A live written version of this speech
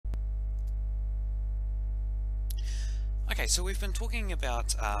Okay, so we've been talking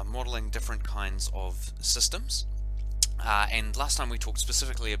about modeling different kinds of systems. And last time we talked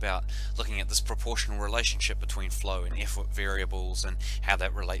specifically about looking at this proportional relationship between flow and effort variables and how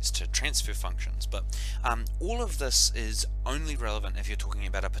that relates to transfer functions. But all of this is only relevant if you're talking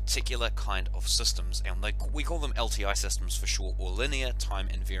about a particular kind of systems, and we call them LTI systems for short, or linear time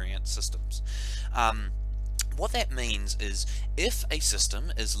invariant systems. What that means is if a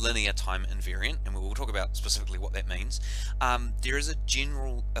system is linear time invariant, and we will talk about specifically what that means, there is a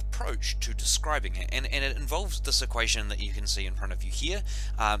general approach to describing it, and it involves this equation that you can see in front of you here.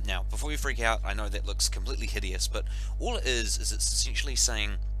 Now, before you freak out, I know that looks completely hideous, but all it is it's essentially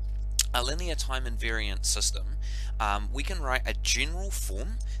saying a linear time invariant system. We can write a general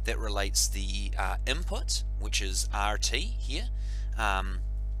form that relates the input, which is RT here,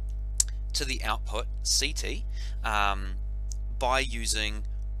 to the output CT by using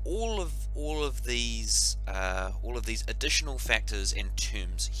all of these additional factors and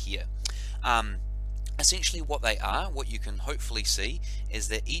terms here. Essentially what they are, what you can hopefully see, is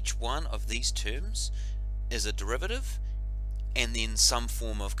that each one of these terms is a derivative and then some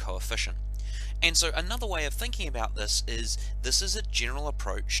form of coefficient. And so another way of thinking about this is a general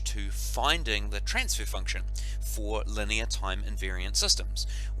approach to finding the transfer function for linear time invariant systems.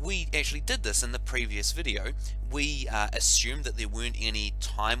 We actually did this in the previous video. We assumed that there weren't any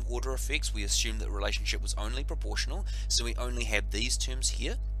time order effects. We assumed that the relationship was only proportional, so we only had these terms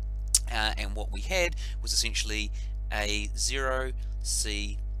here. And what we had was essentially a 0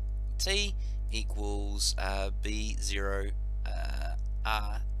 CT equals B0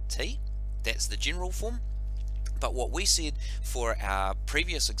 RT. That's the general form. But what we said for our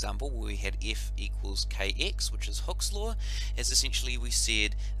previous example, where we had F equals Kx, which is Hooke's law, is essentially we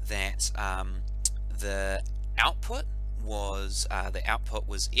said that the output was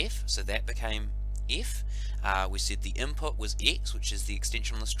F, so that became F. We said the input was X, which is the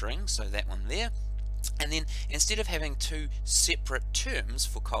extension on the string, so that one there. And then instead of having two separate terms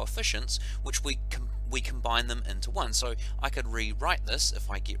for coefficients, which we combine them into one. So I could rewrite this, if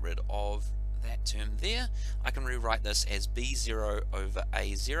I get rid of that term there, I can rewrite this as B0 over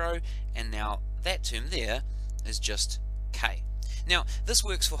A0, and now that term there is just K. Now, this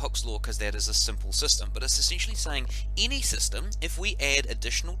works for Hooke's law because that is a simple system, but it's essentially saying any system, if we add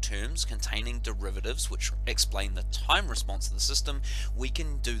additional terms containing derivatives which explain the time response of the system, we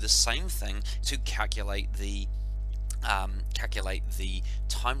can do the same thing to calculate the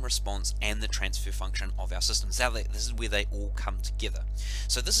time response and the transfer function of our systems. Now this is where they all come together.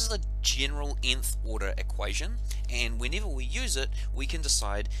 So this is a general nth order equation, and whenever we use it, we can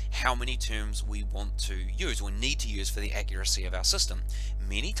decide how many terms we want to use or need to use for the accuracy of our system.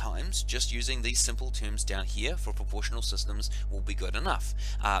 Many times just using these simple terms down here for proportional systems will be good enough.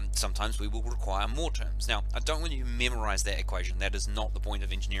 Sometimes we will require more terms. Now, I don't want you to memorize that equation. That is not the point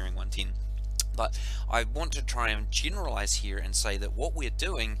of Engineering 110. But I want to try and generalize here and say that what we're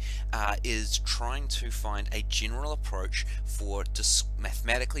doing is trying to find a general approach for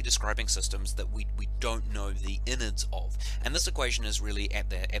mathematically describing systems that we don't know the innards of. And this equation is really at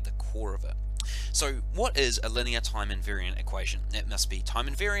the core of it. So what is a linear time invariant equation? It must be time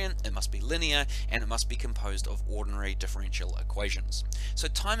invariant, it must be linear, and it must be composed of ordinary differential equations. So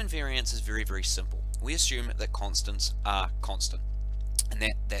time invariance is very, very simple. We assume that constants are constant. And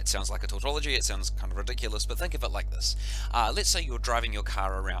that sounds like a tautology, it sounds kind of ridiculous, but think of it like this. Let's say you're driving your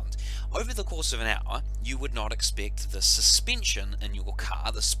car around. Over the course of an hour, you would not expect the suspension in your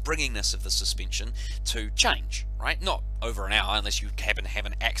car, the springiness of the suspension, to change, right? Not over an hour, unless you happen to have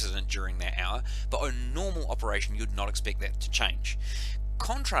an accident during that hour, but on normal operation, you'd not expect that to change.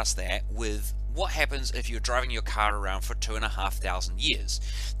 Contrast that with what happens if you're driving your car around for 2,500 years.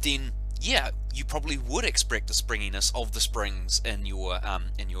 Then yeah, you probably would expect the springiness of the springs in your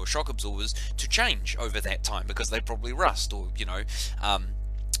shock absorbers to change over that time, because they probably rust or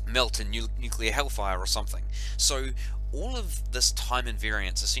melt in nuclear hellfire or something. So all of this time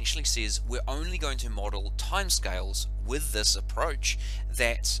invariance essentially says we're only going to model timescales with this approach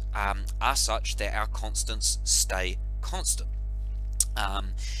that are such that our constants stay constant.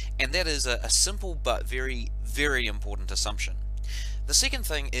 And that is a simple but very, very important assumption. The second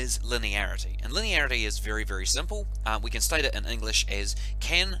thing is linearity, and linearity is very, very simple. We can state it in English as,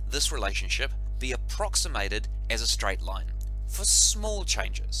 can this relationship be approximated as a straight line for small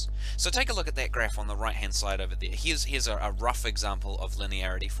changes? So take a look at that graph on the right hand side over there. Here's a rough example of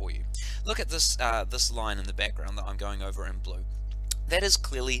linearity for you. Look at this line in the background that I'm going over in blue. That is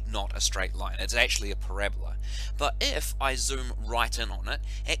clearly not a straight line, it's actually a parabola. But if I zoom right in on it,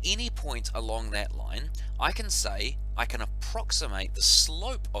 at any point along that line, I can say I can approximate the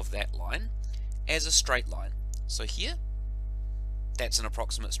slope of that line as a straight line. So here, That's an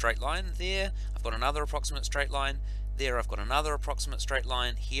approximate straight line. There, I've got another approximate straight line. There, I've got another approximate straight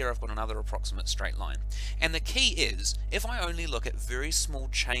line. Here, I've got another approximate straight line. And the key is, if I only look at very small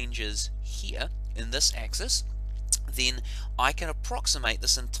changes here in this axis, then I can approximate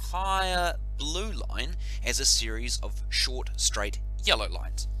this entire blue line as a series of short, straight yellow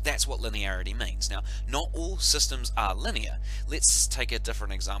lines. That's what linearity means. Now, not all systems are linear. Let's take a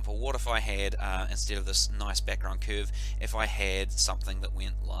different example. What if I had, instead of this nice background curve, if I had something that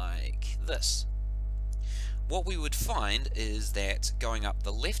went like this? What we would find is that going up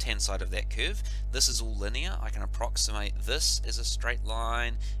the left-hand side of that curve, this is all linear. I can approximate this as a straight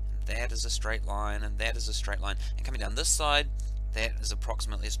line, and that is a straight line, and that is a straight line. And coming down this side, that is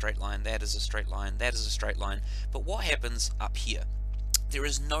approximately a straight line, that is a straight line, that is a straight line. But what happens up here? There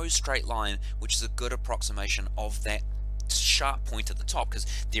is no straight line which is a good approximation of that sharp point at the top, because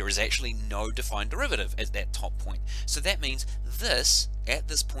there is actually no defined derivative at that top point. So that means this, at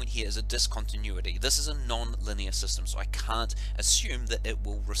this point here, is a discontinuity. This is a non-linear system, so I can't assume that it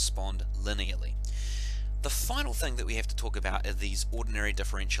will respond linearly. The final thing that we have to talk about are these ordinary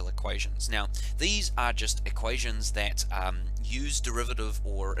differential equations. Now, these are just equations that use derivative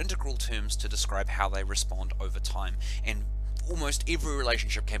or integral terms to describe how they respond over time, and almost every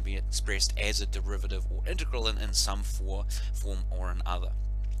relationship can be expressed as a derivative or integral in some form or another.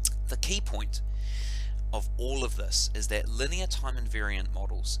 The key point of all of this is that linear time invariant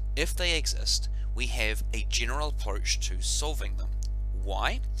models, if they exist, we have a general approach to solving them.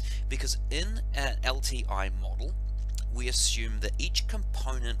 Why? Because in an LTI model, we assume that each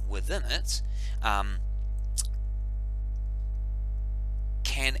component within it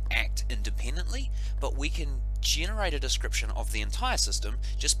can act independently, but we can generate a description of the entire system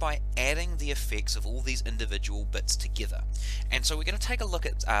just by adding the effects of all these individual bits together. And so we're going to take a look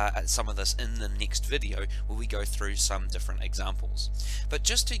at some of this in the next video, where we go through some different examples. But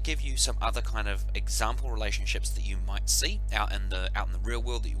just to give you some other kind of example relationships that you might see out in the real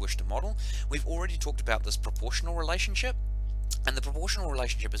world that you wish to model, we've already talked about this proportional relationship, and the proportional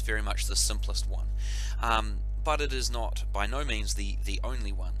relationship is very much the simplest one, but it is not by no means the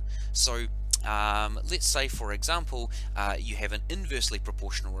only one. So let's say, for example, you have an inversely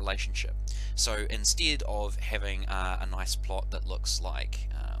proportional relationship. So instead of having a nice plot that looks like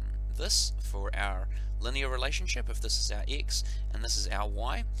this for our linear relationship, if this is our x and this is our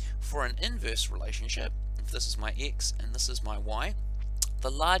y, for an inverse relationship, if this is my x and this is my y,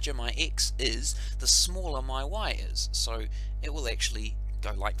 the larger my x is, the smaller my y is. So it will actually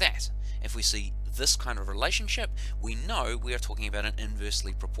go like that. If we see this kind of relationship, we know we are talking about an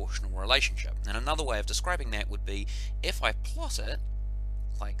inversely proportional relationship. And another way of describing that would be, if I plot it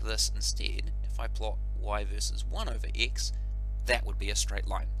like this instead, if I plot y versus 1 over x, that would be a straight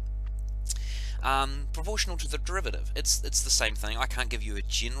line. Proportional to the derivative, it's the same thing. I can't give you a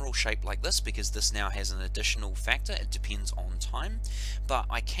general shape like this because this now has an additional factor. It depends on time, but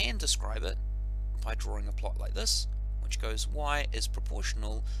I can describe it by drawing a plot like this, which goes y is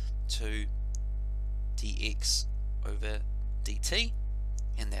proportional to dx over dt,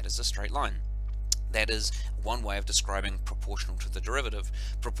 and that is a straight line. That is one way of describing proportional to the derivative.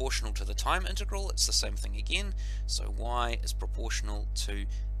 Proportional to the time integral, it's the same thing again. So y is proportional to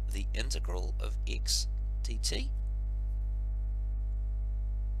the integral of x dt,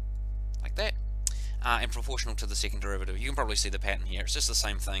 like that. And proportional to the second derivative, you can probably see the pattern here. It's just the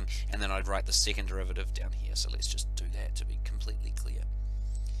same thing, and then I'd write the second derivative down here. So let's just do that to be completely clear.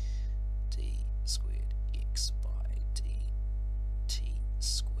 D squared x by dt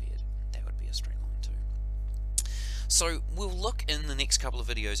squared. That would be a straight line too. So we'll look in the next couple of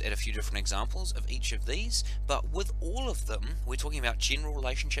videos at a few different examples of each of these, but with all of them, we're talking about general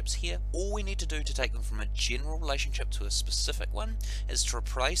relationships here. All we need to do to take them from a general relationship to a specific one is to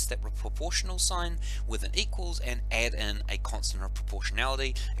replace that proportional sign with an equals and add in a constant of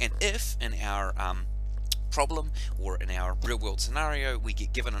proportionality. And if in our problem or in our real world scenario we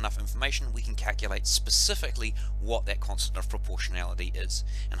get given enough information, we can calculate specifically what that constant of proportionality is.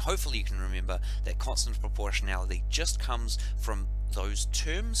 And hopefully you can remember that constant of proportionality just comes from those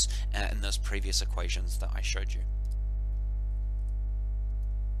terms in those previous equations that I showed you.